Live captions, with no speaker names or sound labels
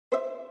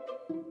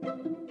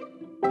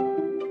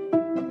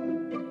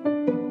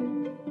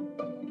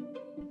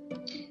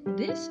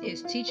This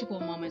is Teachable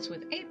Moments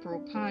with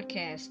April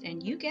podcast,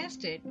 and you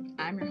guessed it,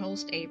 I'm your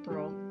host,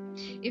 April.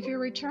 If you're a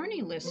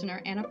returning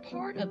listener and a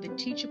part of the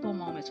Teachable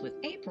Moments with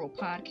April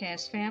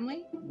podcast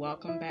family,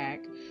 welcome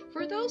back.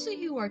 For those of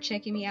you who are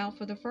checking me out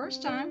for the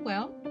first time,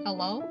 well,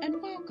 hello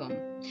and welcome.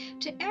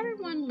 To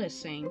everyone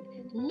listening,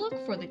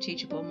 look for the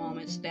teachable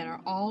moments that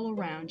are all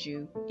around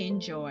you.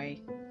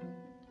 Enjoy.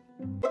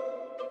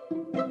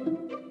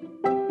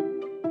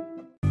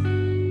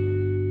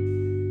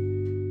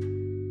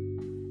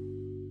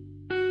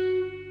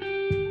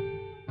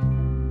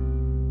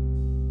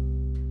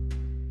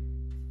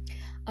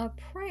 A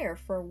prayer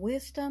for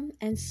wisdom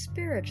and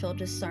spiritual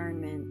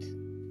discernment.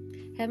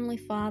 Heavenly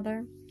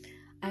Father,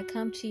 I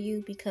come to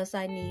you because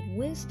I need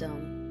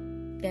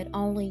wisdom that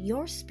only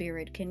your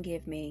Spirit can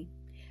give me.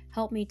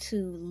 Help me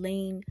to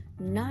lean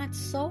not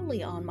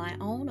solely on my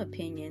own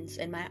opinions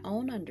and my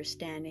own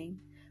understanding,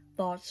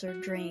 thoughts, or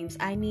dreams.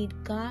 I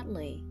need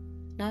godly,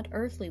 not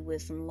earthly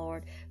wisdom,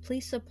 Lord.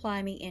 Please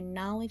supply me in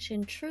knowledge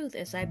and truth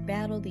as I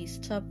battle these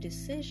tough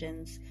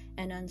decisions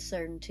and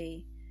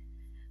uncertainty.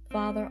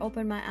 Father,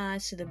 open my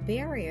eyes to the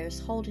barriers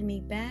holding me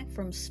back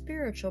from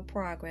spiritual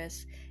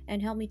progress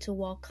and help me to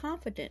walk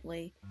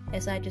confidently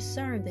as I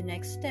discern the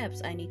next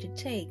steps I need to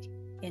take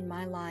in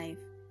my life.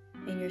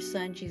 In your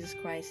Son, Jesus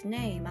Christ's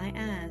name, I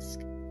ask.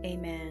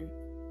 Amen.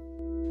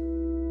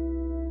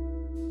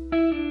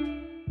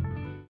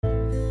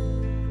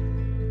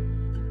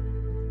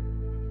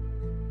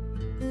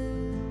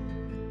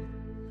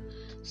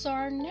 So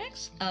our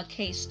next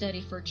case study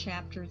for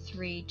Chapter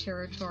 3,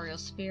 Territorial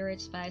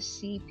Spirits by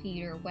C.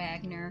 Peter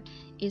Wagner,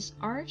 is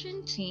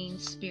Argentine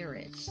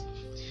Spirits.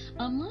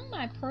 Among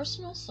my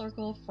personal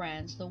circle of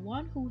friends, the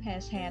one who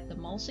has had the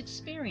most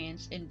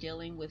experience in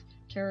dealing with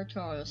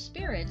territorial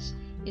spirits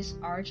is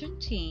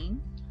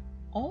Argentine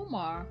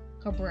Omar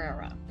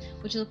Cabrera,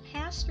 which is a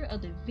pastor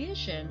of the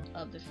Vision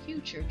of the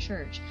Future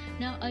Church.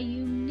 Now, a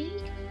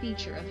unique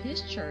feature of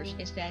his church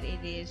is that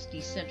it is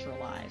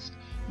decentralized,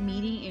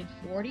 meeting in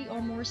 40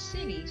 or more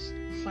cities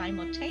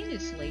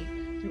simultaneously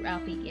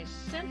throughout the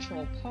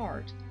central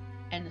part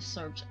and the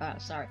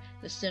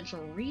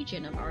central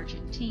region of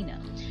Argentina.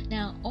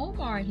 Now,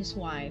 Omar and his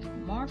wife,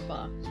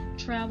 Marfa,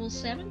 travel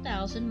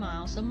 7,000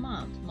 miles a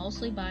month,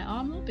 mostly by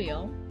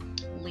automobile,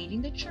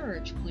 leading the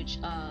church,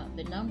 which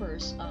the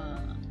numbers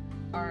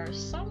are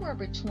somewhere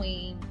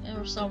between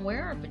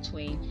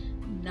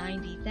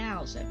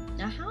 90,000.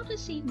 Now, how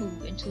does he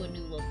move into a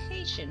new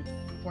location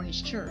for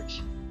his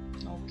church?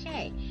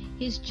 Okay,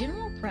 his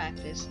general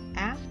practice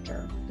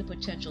after the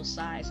potential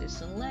size is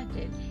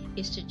selected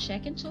is to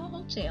check into a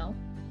hotel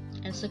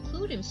and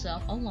seclude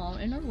himself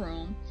alone in a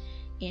room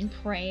in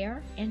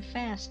prayer and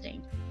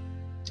fasting.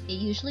 It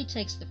usually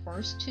takes the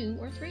first 2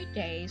 or 3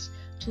 days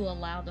to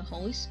allow the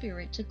Holy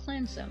Spirit to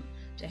cleanse him,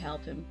 to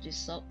help him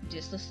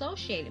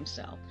disassociate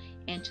himself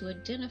and to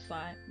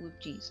identify with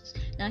Jesus.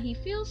 Now, he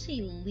feels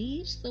he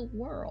leaves the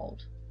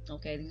world.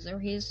 Okay,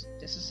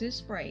 this is his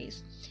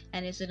phrase,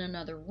 and is in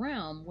another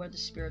realm where the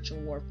spiritual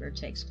warfare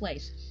takes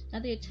place. Now,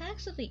 the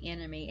attacks of the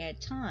enemy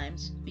at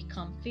times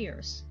become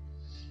fierce.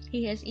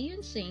 He has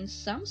even seen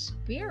some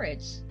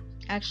spirits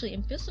actually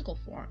in physical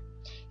form.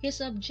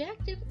 His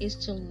objective is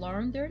to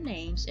learn their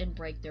names and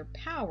break their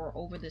power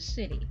over the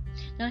city.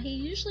 Now, he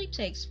usually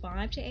takes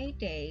 5 to 8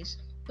 days,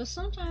 but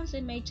sometimes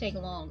it may take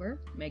longer.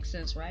 Makes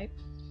sense, right?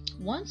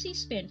 Once he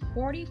spent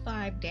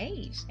 45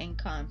 days in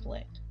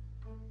conflict.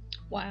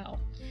 Wow.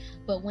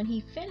 But when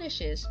he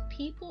finishes,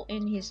 people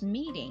in his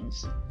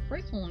meetings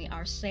frequently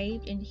are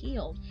saved and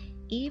healed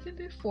even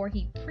before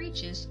he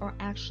preaches or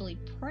actually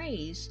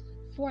prays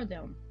for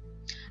them.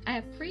 I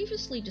have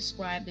previously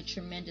described the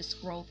tremendous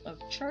growth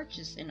of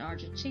churches in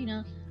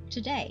Argentina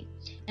today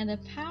and the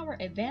power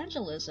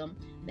evangelism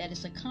that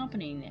is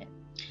accompanying it.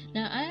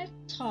 Now, I've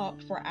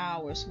talked for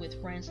hours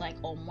with friends like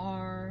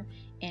Omar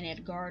and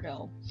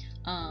Edgardo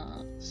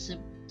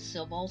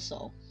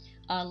Silvoso,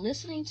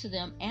 listening to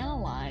them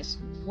analyze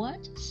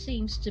what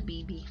seems to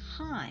be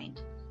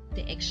behind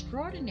the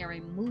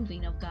extraordinary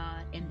moving of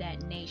God in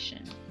that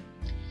nation.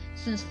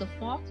 Since the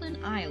Falkland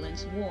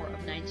Islands War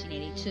of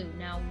 1982,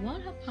 now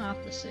one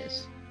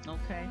hypothesis,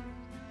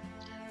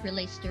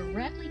 relates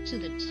directly to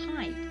the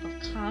type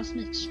of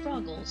cosmic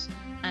struggles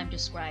I'm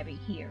describing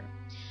here.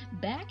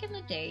 Back in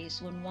the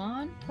days when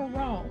Juan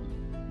Peron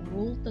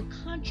ruled the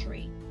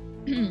country,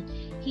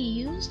 he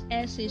used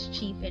as his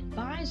chief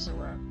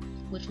advisor,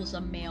 which was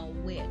a male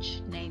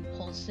witch named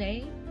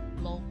Jose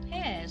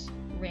Lopez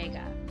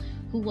Rega,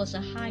 who was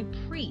a high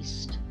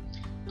priest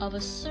of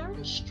a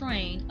certain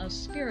strain of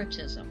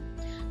spiritism.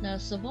 Now,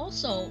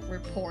 Silvoso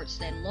reports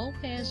that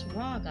Lopez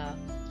Rega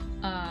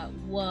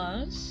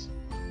was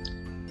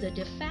the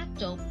de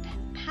facto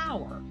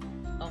power,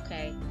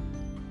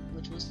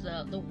 which was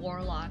the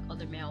warlock or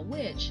the male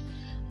witch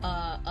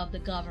of the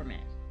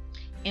government,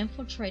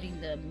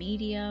 infiltrating the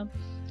media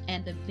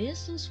and the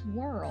business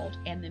world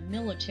and the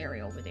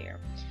military over there.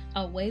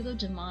 A wave of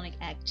demonic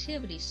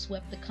activity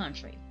swept the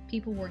country.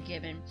 People were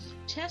given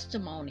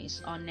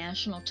testimonies on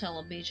national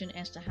television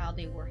as to how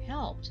they were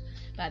helped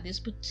by this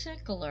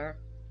particular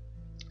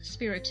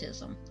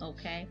spiritism,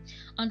 okay?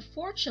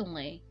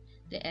 Unfortunately,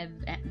 the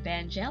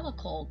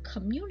evangelical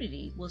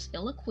community was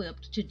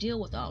ill-equipped to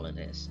deal with all of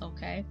this,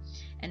 okay?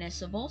 And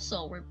as have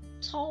also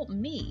told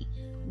me,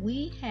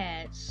 we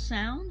had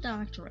sound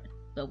doctrine,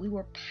 but we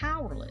were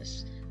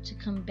powerless to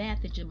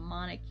combat the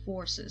demonic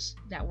forces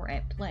that were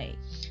at play.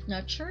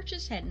 Now,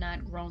 churches had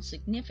not grown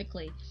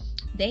significantly.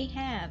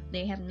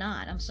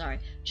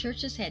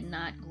 Churches had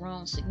not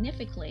grown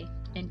significantly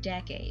in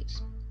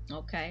decades,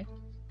 okay?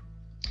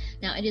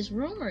 Now, it is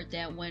rumored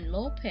that when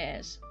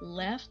Lopez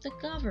left the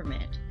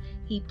government,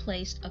 he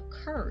placed a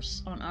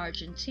curse on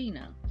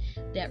Argentina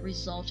that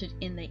resulted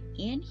in the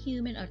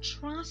inhuman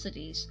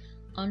atrocities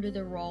under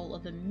the role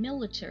of the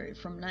military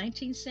from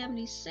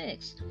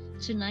 1976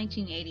 to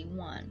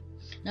 1981.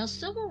 Now,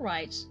 civil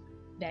rights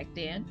back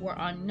then were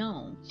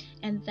unknown,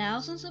 and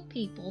thousands of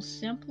people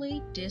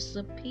simply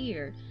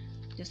disappeared.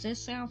 Does that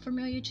sound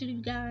familiar to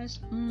you guys?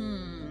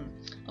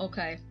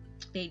 Okay,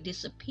 they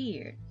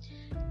disappeared.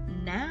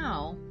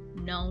 Now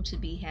known to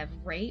have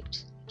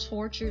raped,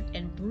 tortured,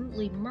 and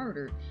brutally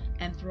murdered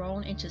and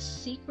thrown into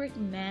secret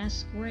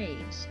mass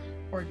graves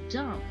or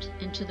dumped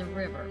into the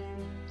river.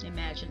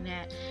 Imagine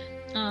that.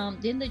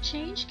 Then the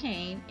change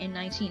came in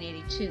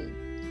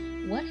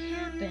 1982. What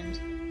happened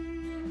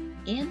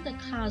in the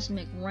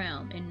cosmic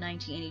realm in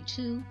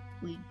 1982,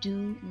 we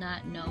do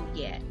not know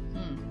yet.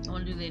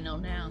 What do they know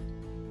now?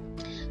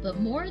 But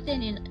more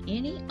than in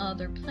any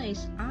other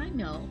place I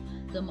know,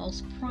 the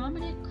most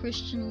prominent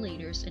Christian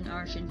leaders in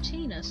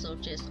Argentina,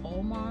 such as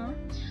Omar,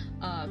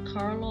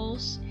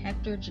 Carlos,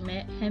 Hector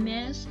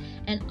Jimenez,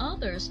 and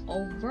others,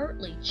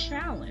 overtly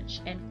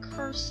challenge and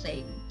curse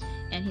Satan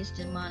and his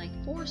demonic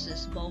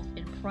forces, both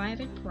in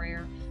private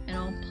prayer and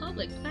on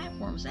public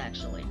platforms,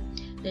 actually.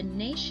 The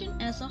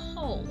nation as a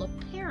whole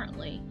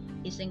apparently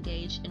is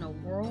engaged in a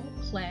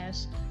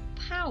world-class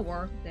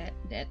power,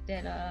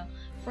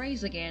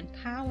 phrase again,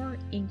 power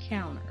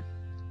encounter.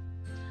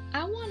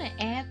 I want to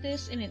add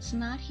this, and it's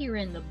not here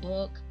in the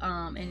book,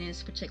 in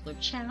this particular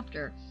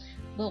chapter,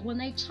 but when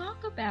they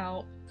talk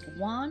about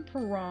Juan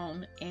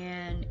Peron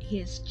and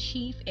his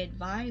chief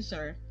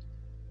advisor,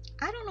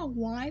 I don't know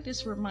why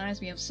this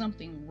reminds me of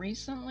something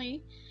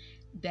recently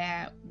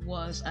that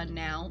was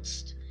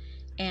announced,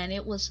 and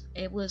it was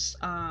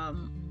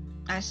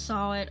I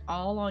saw it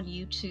all on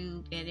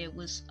YouTube, and it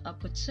was a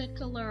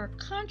particular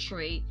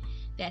country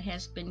that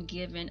has been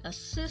given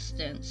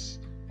assistance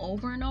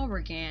over and over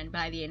again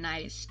by the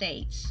United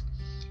States.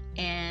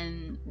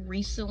 And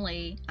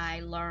recently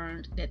I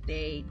learned that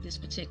this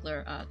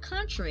particular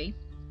country,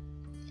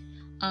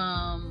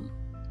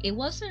 it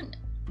wasn't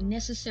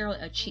necessarily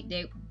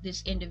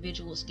this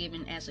individual was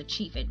given as a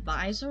chief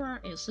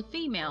advisor. It's a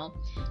female,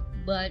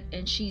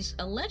 and she's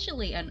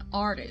allegedly an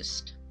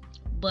artist,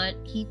 but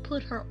he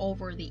put her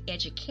over the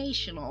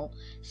educational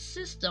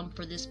system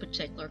for this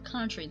particular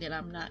country that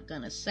I'm not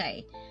gonna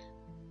say.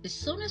 As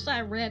soon as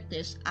I read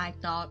this, I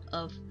thought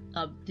of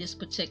these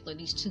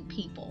two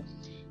people.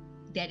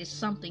 That is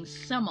something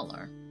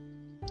similar.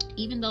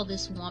 Even though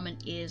this woman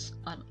is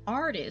an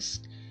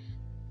artist,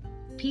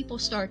 people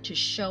start to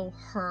show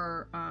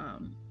her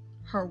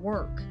her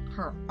work,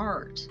 her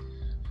art.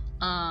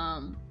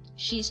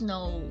 She's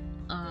no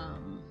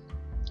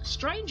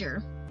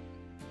stranger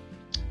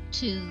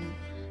to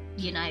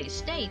the United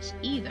States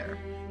either.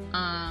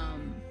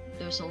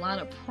 There's a lot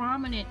of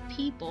prominent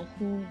people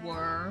who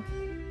were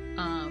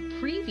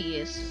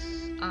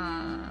previous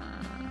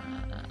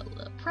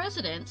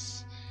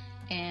presidents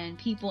and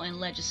people in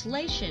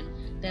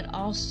legislation that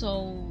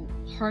also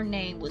her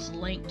name was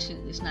linked to.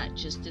 It's not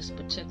just this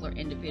particular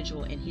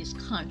individual in his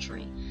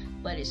country.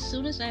 But as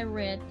soon as I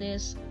read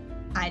this,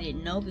 I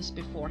didn't know this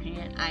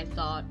beforehand. I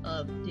thought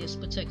of this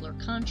particular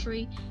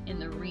country in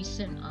the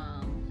recent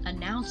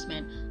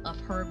announcement of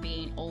her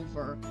being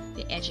over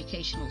the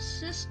educational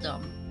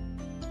system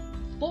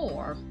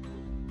for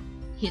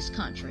his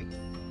country.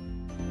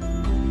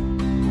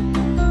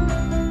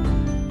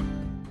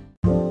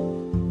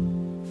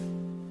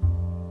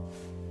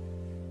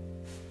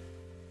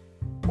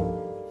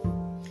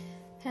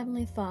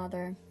 Heavenly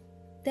Father,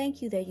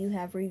 thank you that you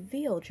have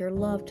revealed your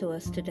love to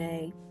us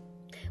today.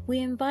 We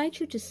invite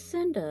you to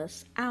send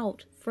us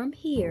out from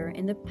here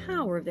in the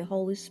power of the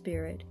Holy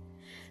Spirit.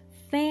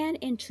 Fan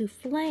into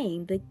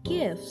flame the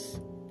gifts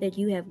that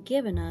you have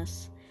given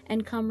us,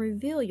 and come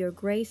reveal your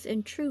grace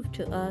and truth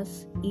to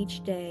us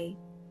each day.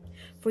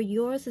 For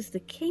yours is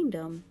the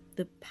kingdom,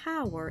 the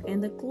power,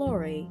 and the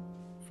glory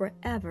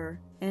forever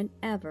and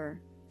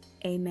ever.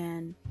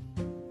 Amen.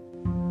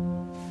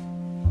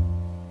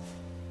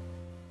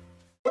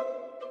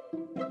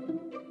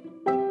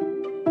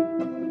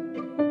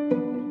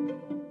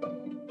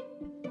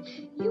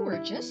 You were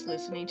just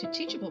listening to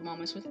Teachable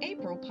Moments with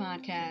April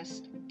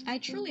podcast. I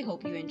truly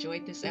hope you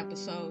enjoyed this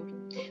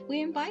episode.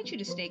 We invite you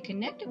to stay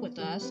connected with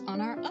us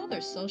on our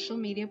other social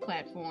media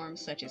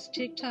platforms such as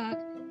TikTok,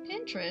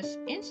 Pinterest,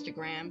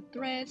 Instagram,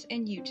 Threads,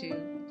 and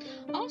YouTube.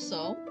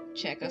 Also,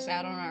 check us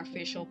out on our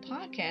official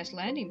podcast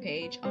landing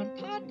page on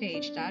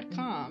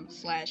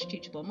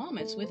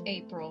podpage.com/teachablemoments with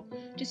April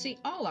to see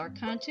all our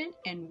content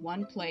in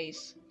one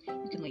place.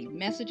 You can leave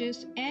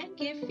messages and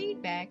give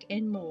feedback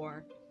and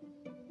more.